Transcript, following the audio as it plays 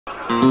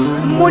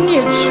Money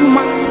and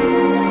Shuma.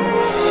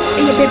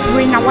 A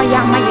brain away,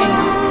 my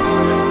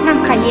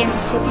Nanka yen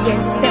so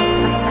yen self.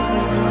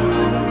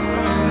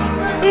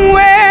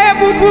 Where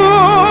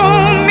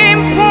boom in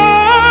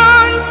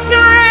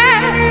Pontre.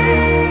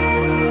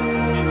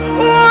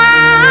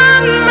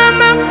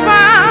 Mama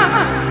fa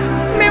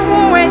me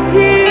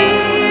hueti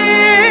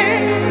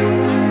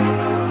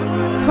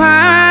fa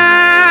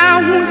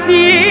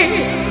huti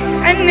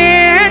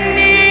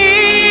aneni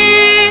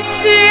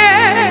chie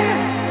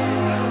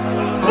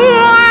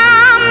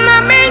mama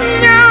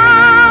menya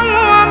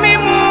mami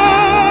mu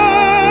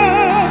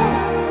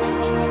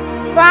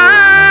fa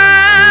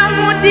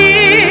huti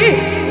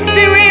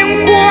firim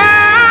kwa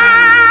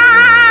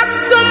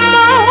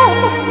sumo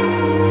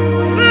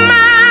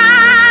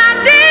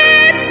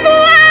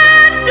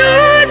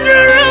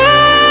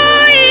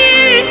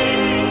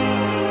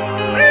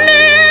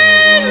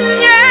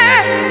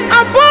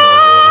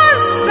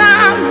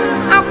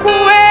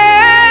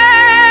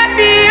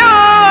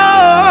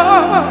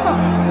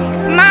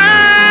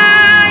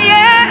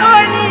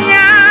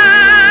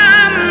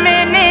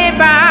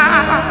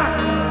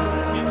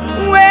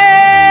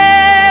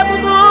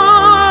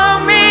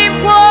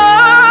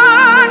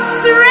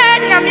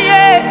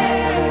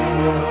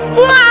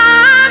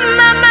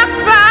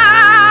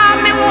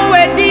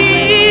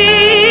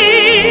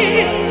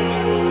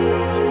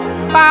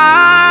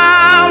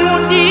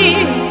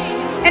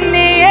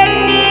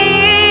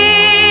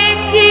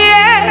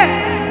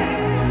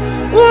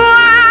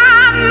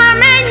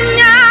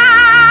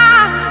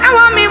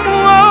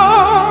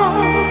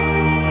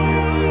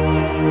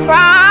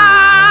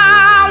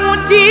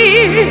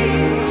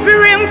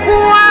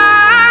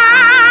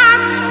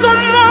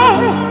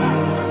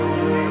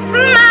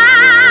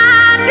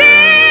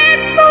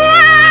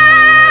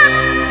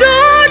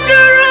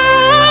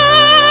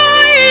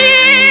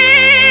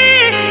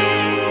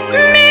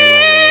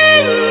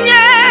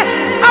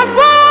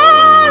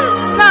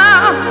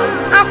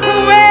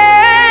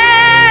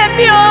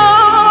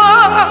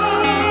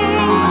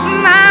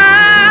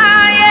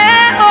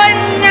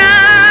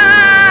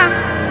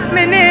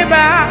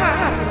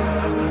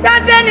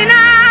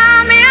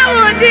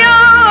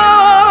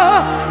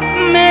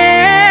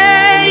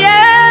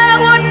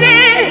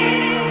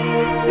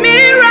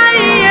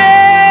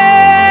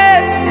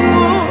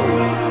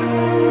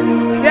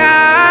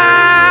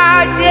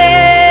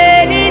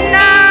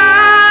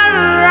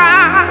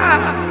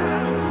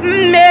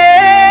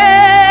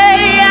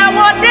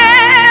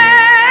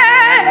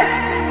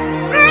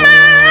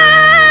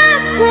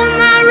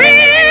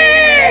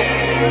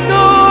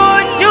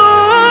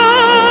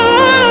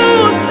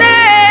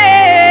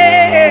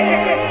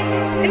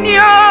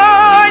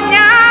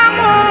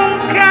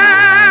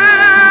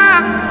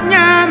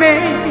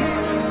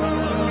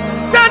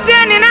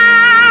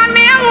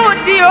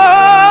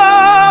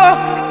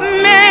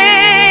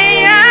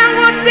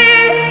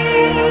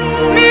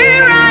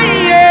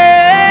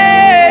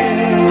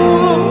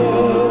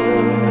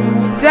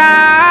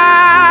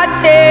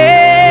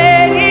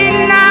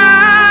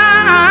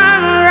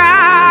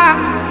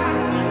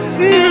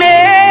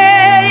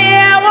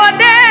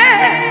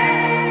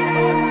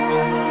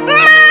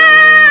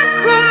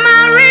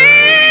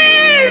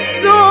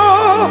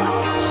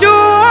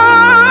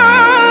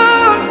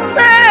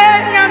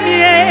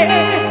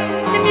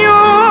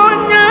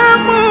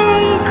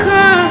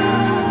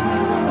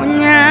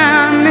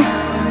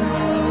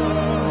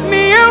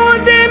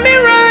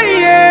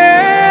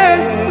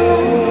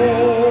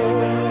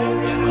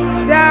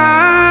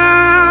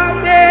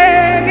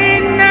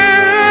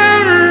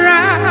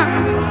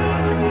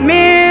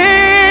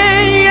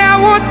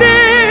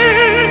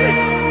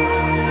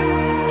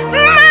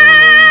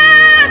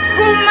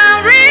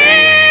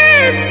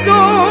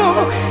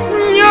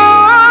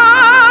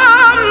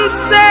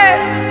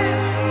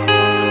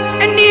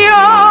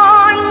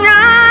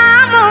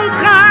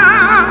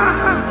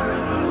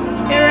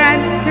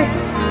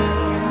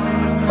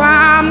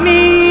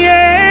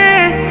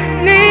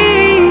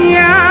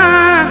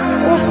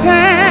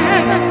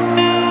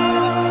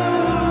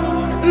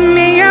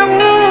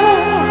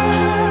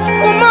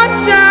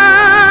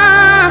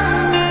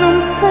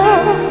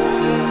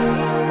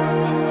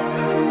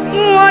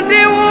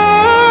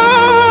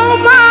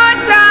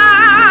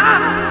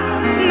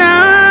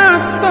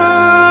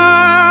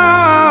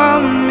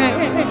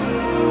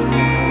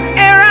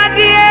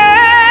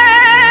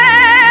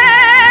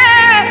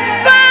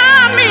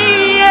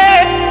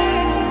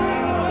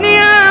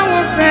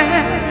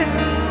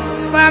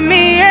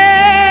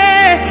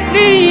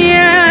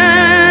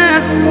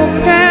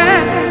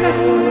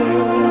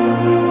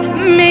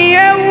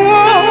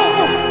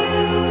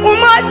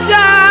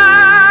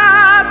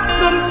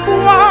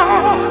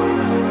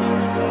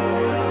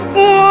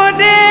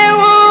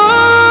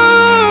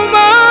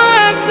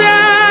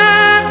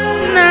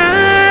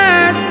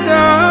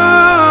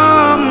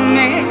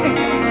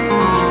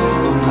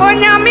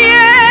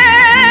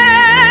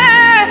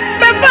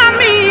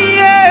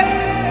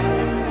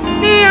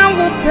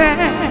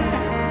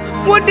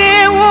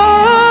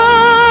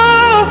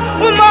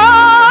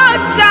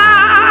Umoja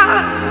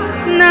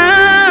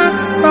na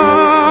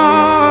so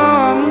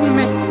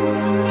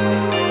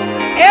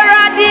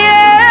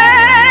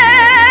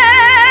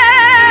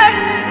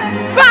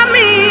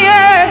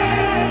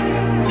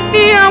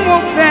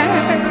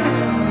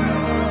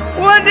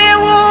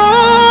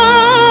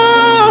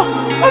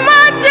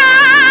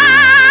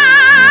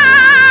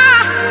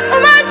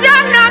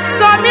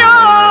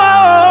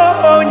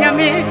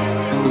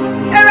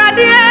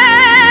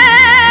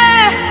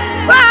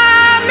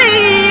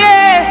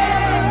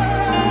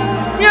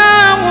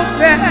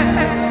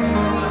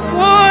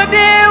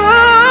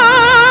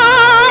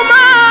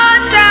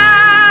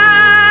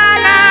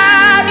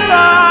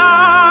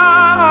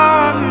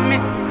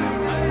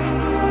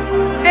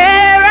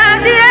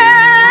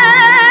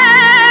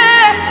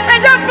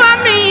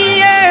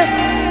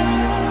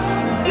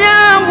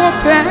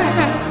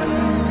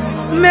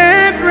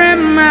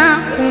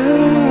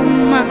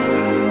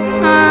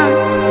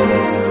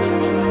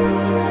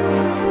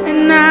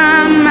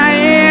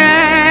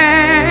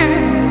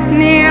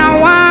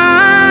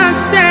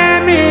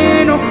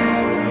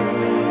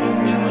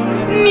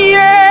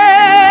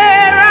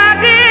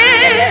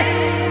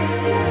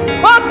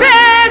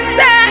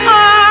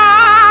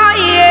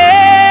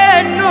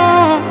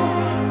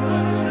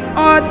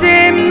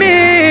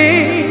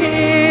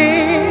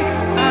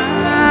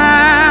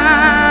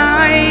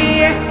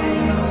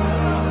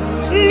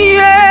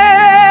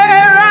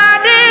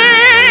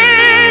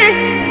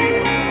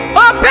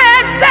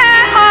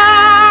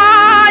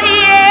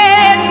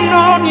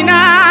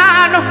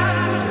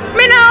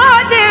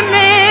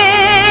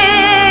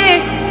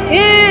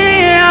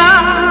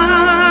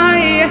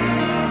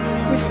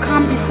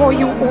For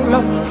you, O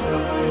Lord,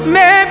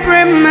 me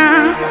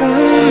prema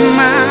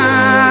kuma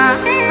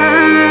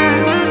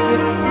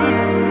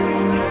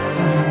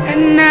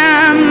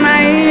na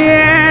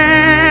maya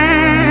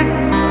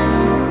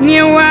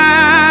niwa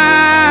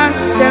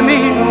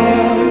semino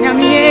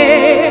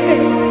nyamie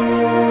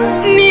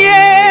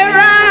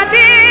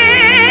nierade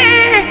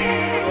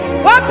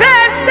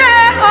wapese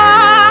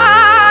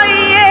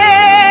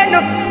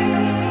oyeno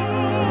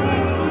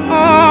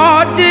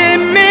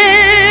odime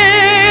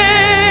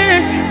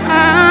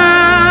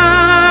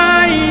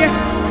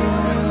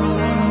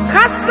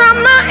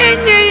Kasama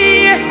enye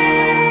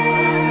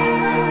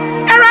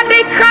erade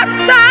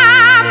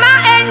kasama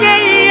enye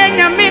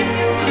nyame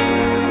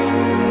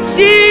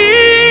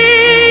Jesus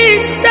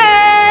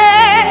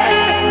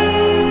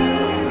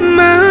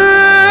ma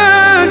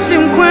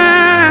chinkwa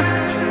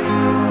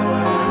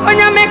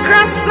onyame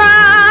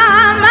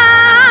kasama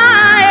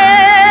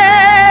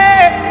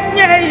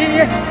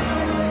enye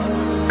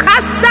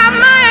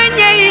kasama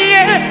enye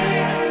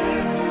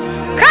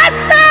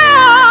kasama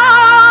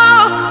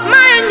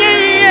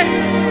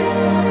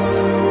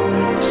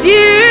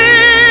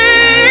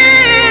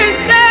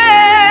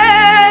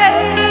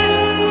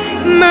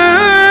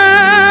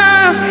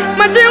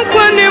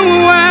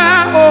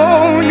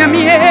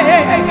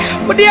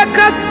Odia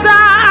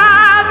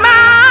kasama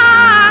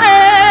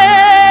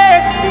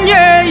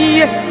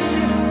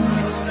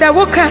se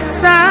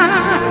wukasa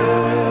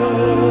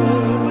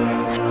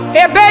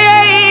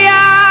ebeye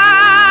ya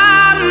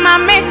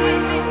mame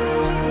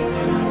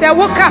se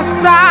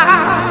wukasa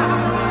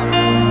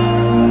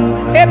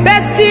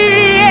ebesi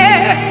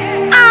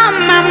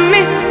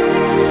amame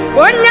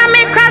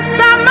onyame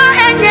kasama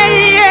enye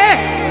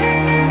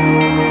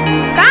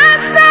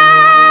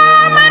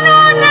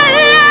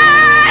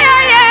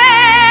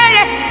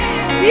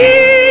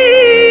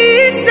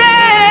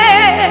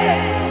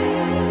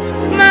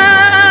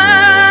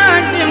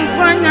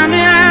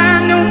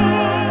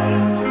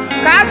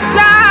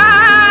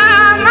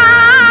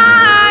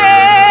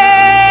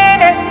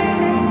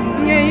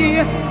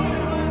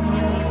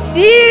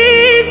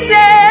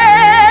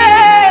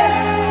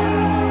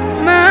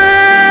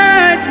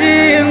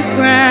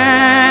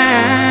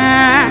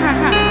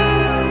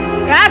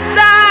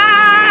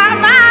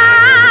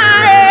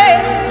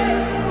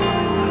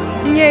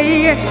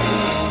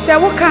se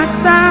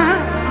wukasa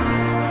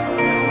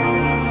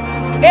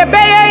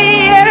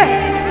ebeye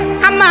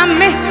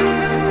amame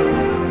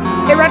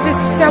erade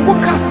se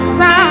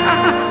wukasa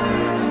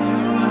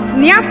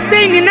ni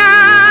asengina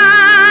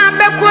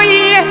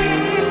bekoye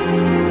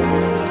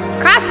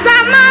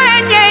kasama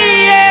enye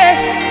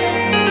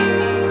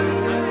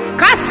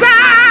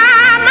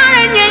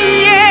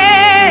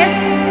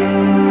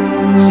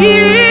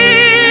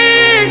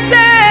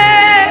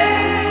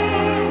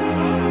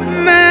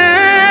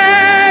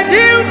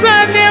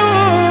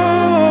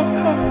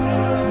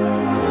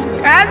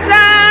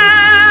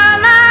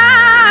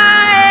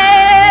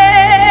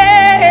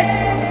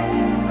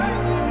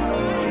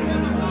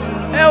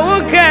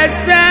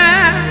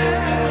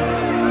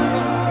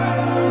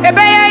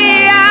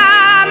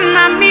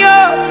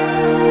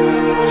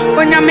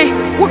Onyame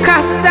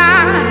wukasa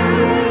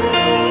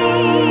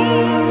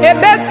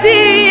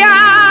ebesi ya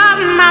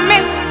mame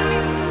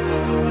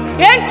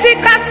enti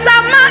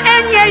kasama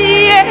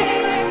enye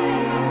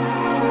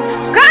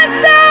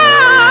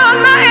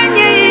kasama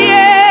enye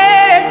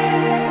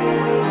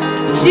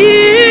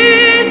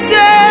Jesus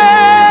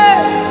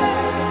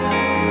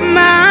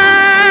ma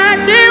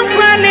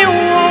jinkwane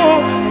wo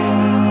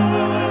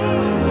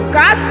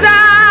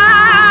kasama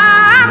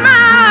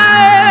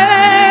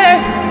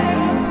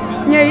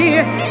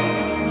enye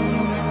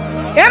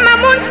Ema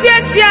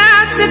muntiatia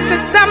tete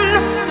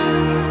samno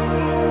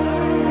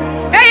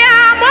Eya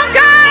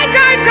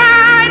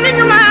monkai ni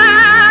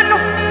numano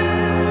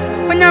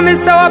Onyame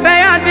se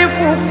obeya de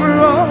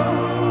fufuro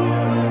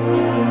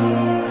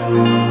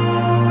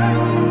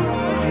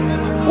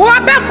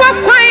Wabekwa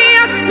kwan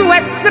atu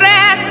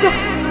esreso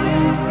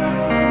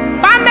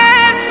Pame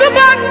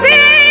subonti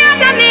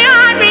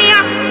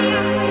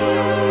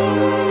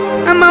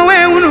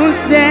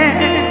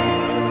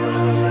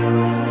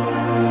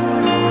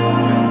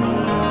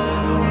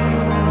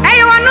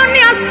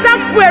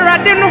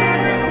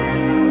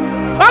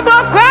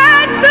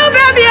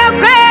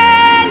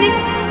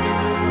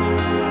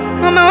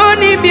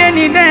bien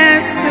ni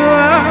deso.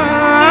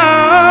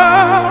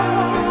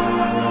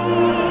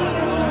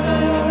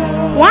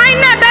 Why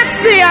na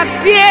bexi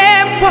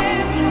asiempo?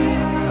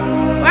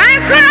 Why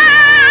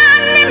cry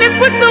ni me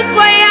putu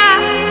foya?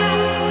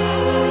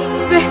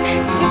 Se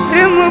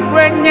itemu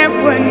kwenye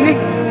boni.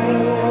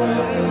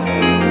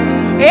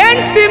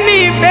 Enti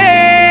mi be.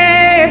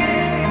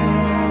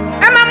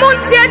 Ama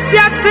munti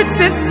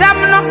ati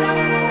samno.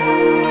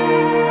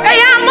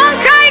 Eya mon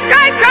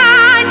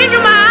kai ni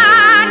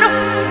nyumano.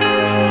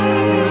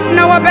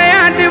 Na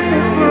wabeya de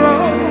fufuro.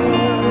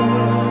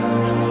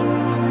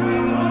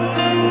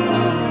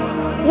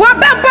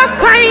 Wababa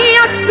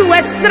kwanya tu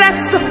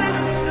esreso.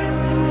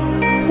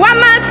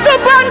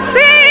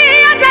 Wamasubonti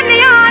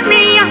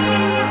adaniania.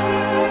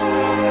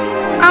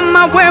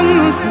 Ama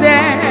wenu se.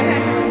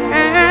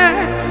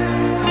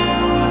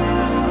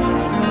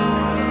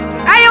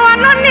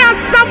 Noni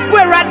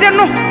asafwe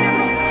radeno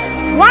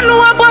wanu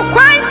wabo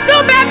kwantu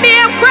baby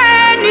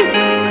ekweni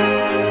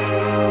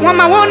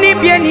wama woni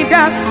bieni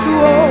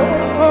dasuo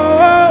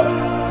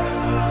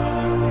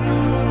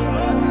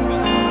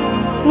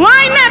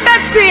waina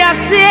beti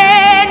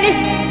asieni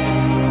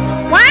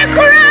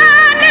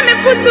wakurani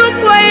mifutu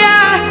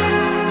foya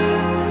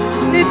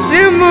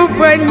nitimu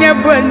kwenye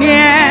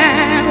bonye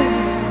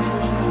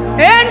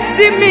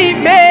enti mi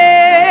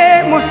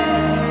bemo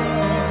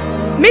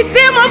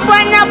Mitimo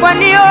panya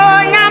bonio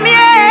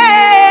nyamie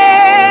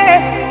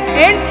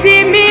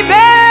enti mi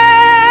be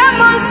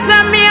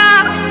monsamia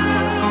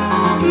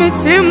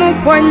mitimo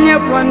panya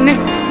bone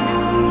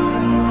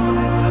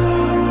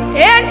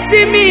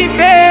enti mi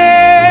be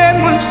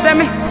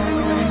monsami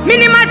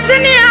mini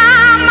matinia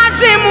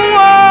matimu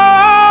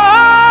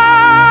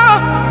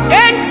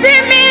enti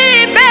mi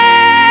be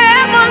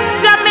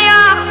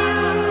monsamia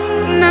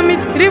na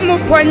mitimo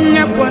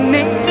panya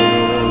bone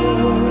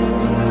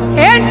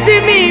Enti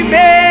mi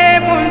be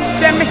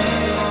monshemi,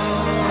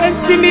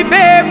 enti mi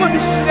be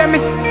monshemi,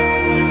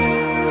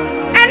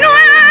 enu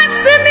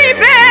enti mi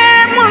be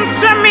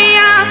monshemi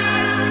ya,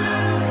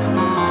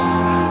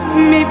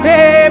 mi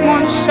be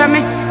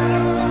monshemi,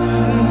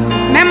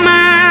 mema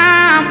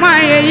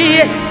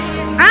ye,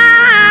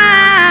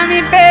 mi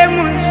be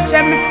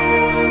monshemi,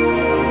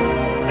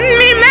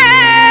 mi me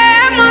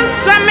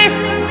monshemi,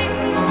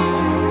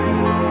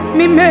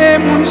 mi me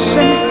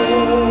monshemi,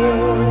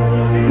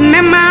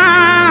 mema.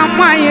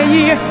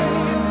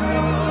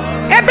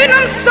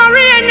 Ebinom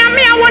sorry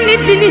nyame awoni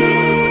dini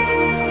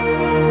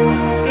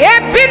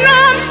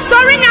Ebinom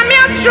sorry nyame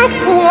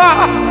atrofo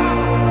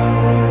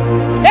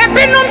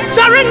Ebinom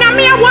sorry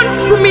nyame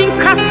awontu min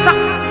kasa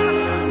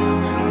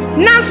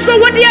Nanso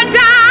wodi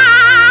ada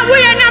wo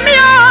ye nyame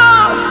o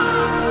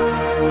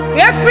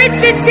Every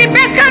titi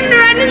beka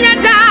nra ni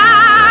nyada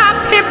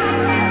pip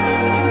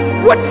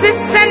What's this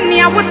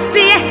senia what's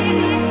here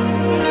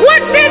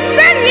What's this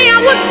senia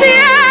what's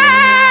here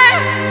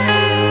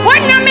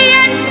Wanyami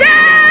ente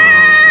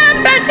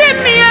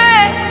betimie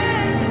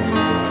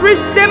Free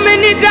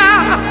semenida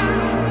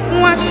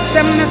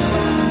Wasemnes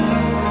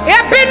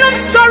Ebinom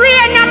sorry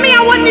enyami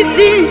awoni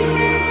di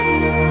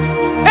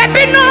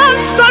Ebinom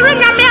sorry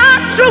nyami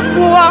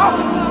atrofo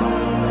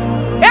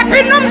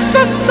Ebinom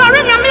so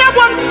sorry nyami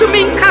awontu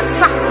min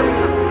kasa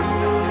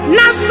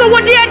Nanso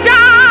wodi eda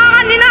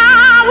nina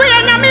we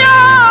nyami o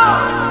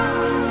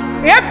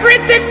Every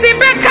titi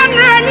beka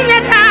nra ni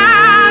nyada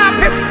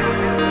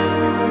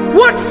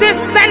What's this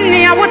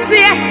senia? What's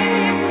here?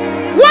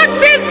 What's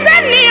this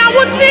senia?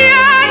 What's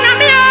here?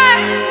 Namia,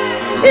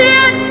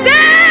 it's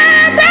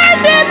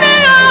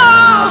Benjamin.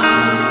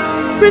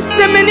 For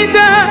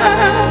semenida,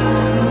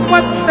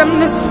 what's some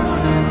miss?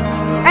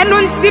 And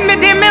don't see me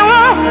de me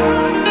wo.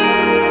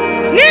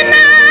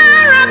 Nina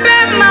rabe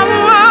ma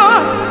wo.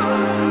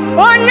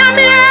 Oh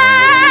namia,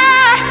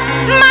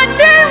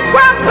 majin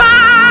kwapa,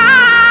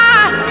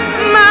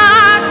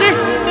 majin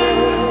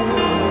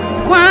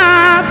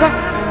kwapa.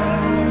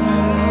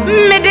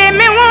 Me de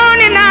me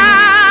woni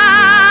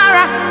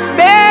nara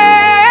be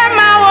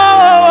ma wo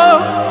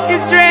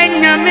Israel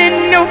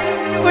minno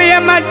we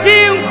am a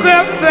team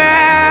crapa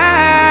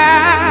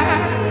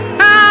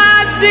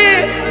achi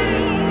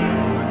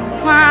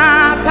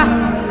papa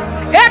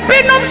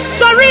Ebinom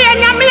sorry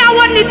enyame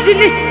awoni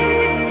dini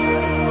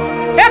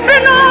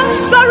Ebinom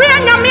sorry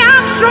enyame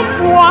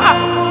atrofo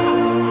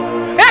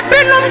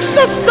Ebinom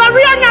so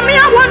sorry enyame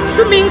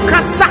awontu min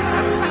kasa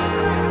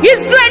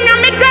Israel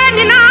nyame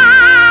dani na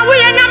we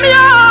nyame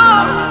yo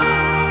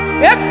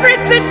Every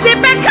titi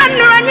beka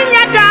nra ni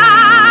nyada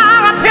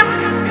apem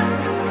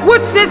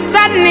What's this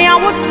senia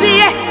what's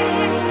here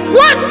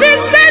What's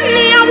this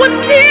senia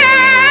what's here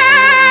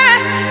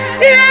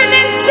Yen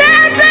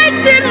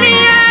interpret me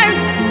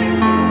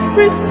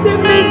Free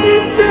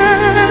semenida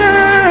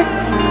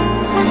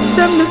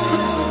Wasemnes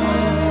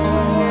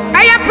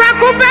Aya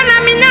prakupa na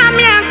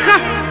minyami anka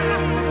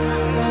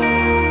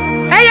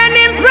Aya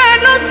nimpre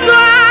no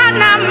so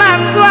na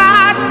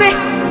maswate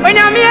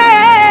Onyamie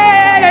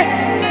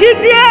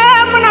chidie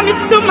mona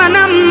mitsuma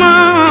nama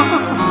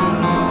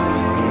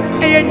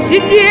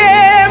chidie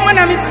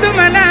mona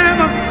mitsuma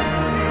nama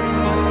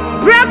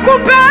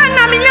Prekupa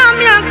na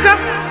minyamianka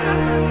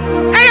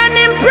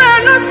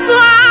eyanimprano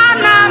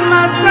swana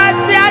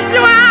masati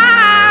ajwa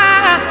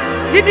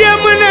didie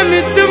muna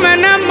mituma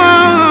namo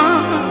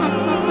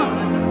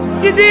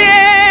didie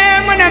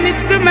muna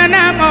mituma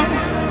namo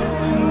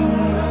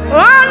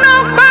ono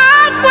kwa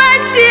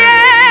kwatie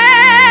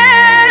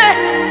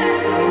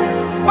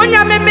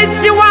onya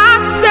memechi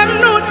wasem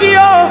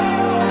nudio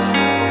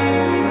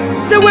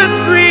se we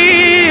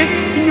free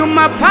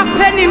nyuma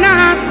papa ni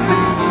nas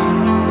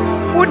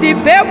udi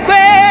bekwe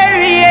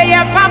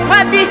ya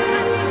papa bi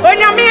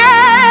onya mi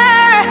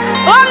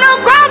ono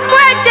kwa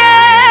kwatie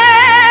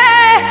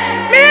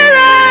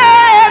mire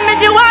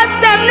meji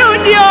wasem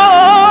nudio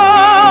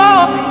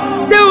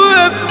se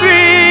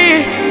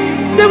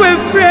we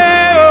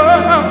free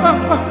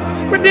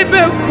udi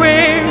bekwe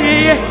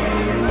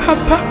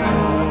papa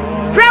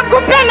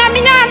Preocupena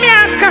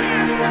minyamianka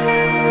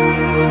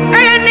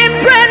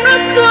eyanimprano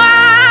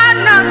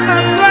swana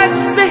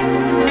maswatse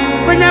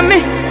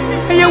onyame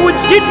eye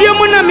wuchidie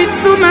muna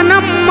mituma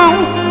namo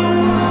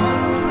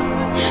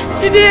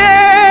chidie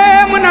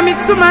muna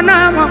mituma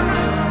namo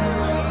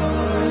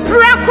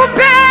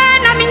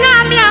Preocupena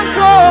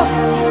minyamianko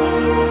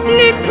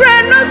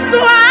nimprano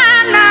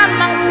swana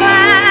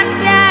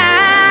maswatse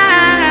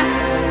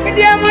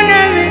chidie muna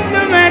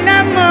mituma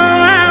namo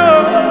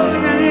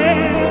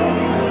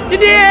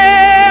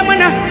Today,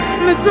 muna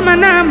mituma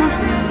namo.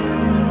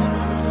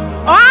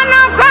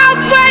 Ono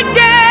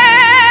kofweje,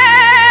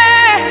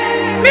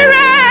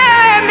 mire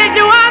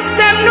meji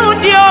wasem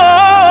nudio.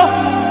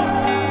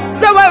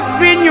 Sawa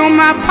free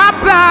nyuma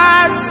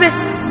papa se,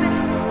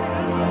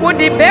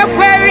 udi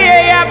bekweri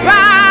ya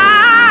pa.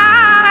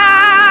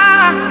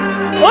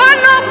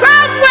 Ono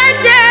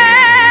kofweje,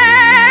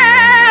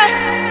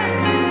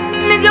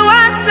 meji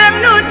wasem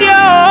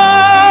nudio.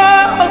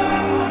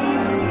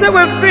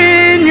 Sawa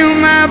free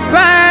nyuma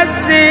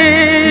pase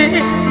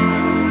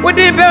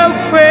udi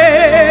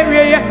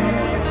bekweri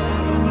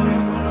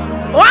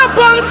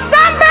wabon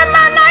sambe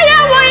manaya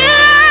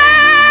woye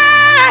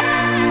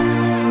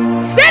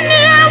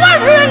senia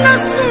warina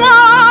swo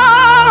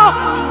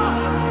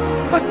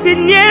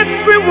osinie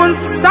free won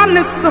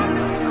saneso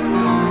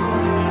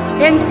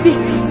enti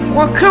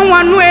kwakan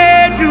wanu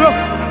eduro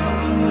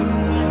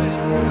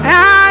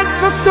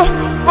asoso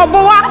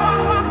obowa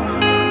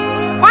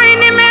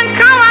oyini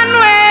menka wanu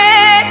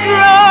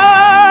eduro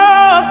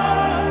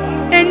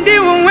endi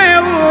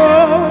wewo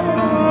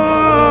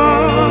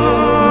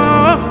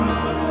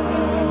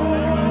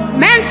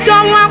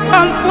mention wa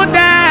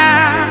konfuda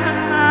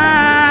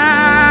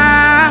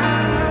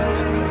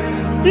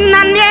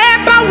na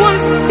neba won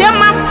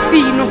sema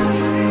fino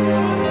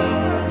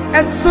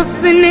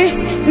esosini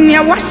ne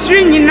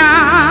wahwe nyina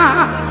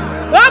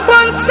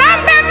obon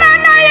sambe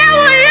mana ye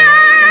woya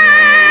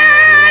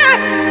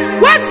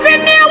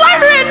wasini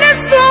wahwe ne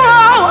so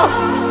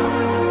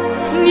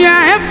nia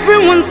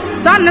everyone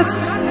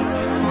sanes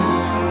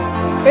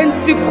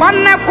enti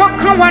kwana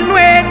kwaka wanu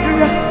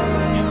edro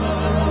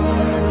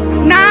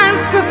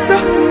nansoso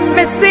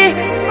mesi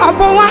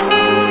obowa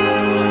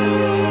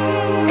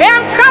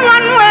enka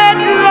wanu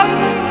edro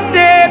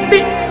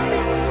debi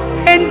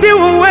endi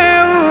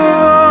wewo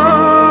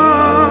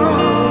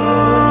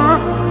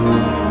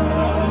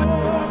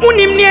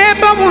unim ne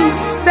ba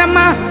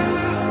wonsema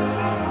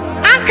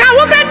anka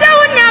wo beda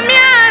unyame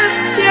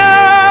ansio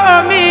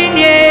mi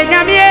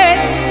nyame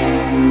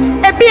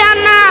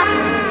ebiana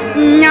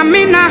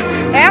nyamina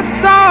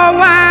eso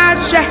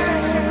washe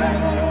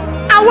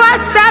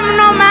awasam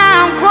no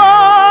mango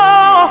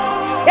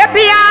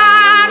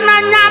ebiana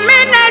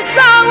nyamina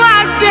eso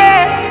washe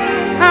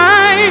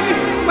ai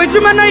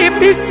wejuma na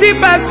yebisi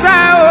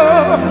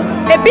basao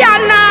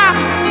ebiana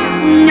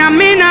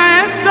nyamina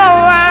eso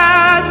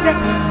washe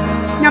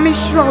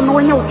nyamishro no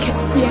wenye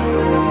ukesia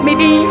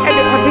medi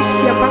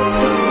Odehyieba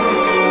Priscilla.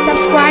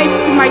 Subscribe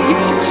to my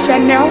YouTube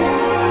channel,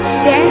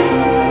 share,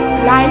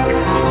 like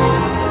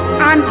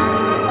and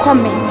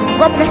comment.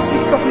 God bless you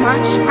so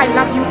much. I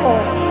love you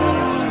all.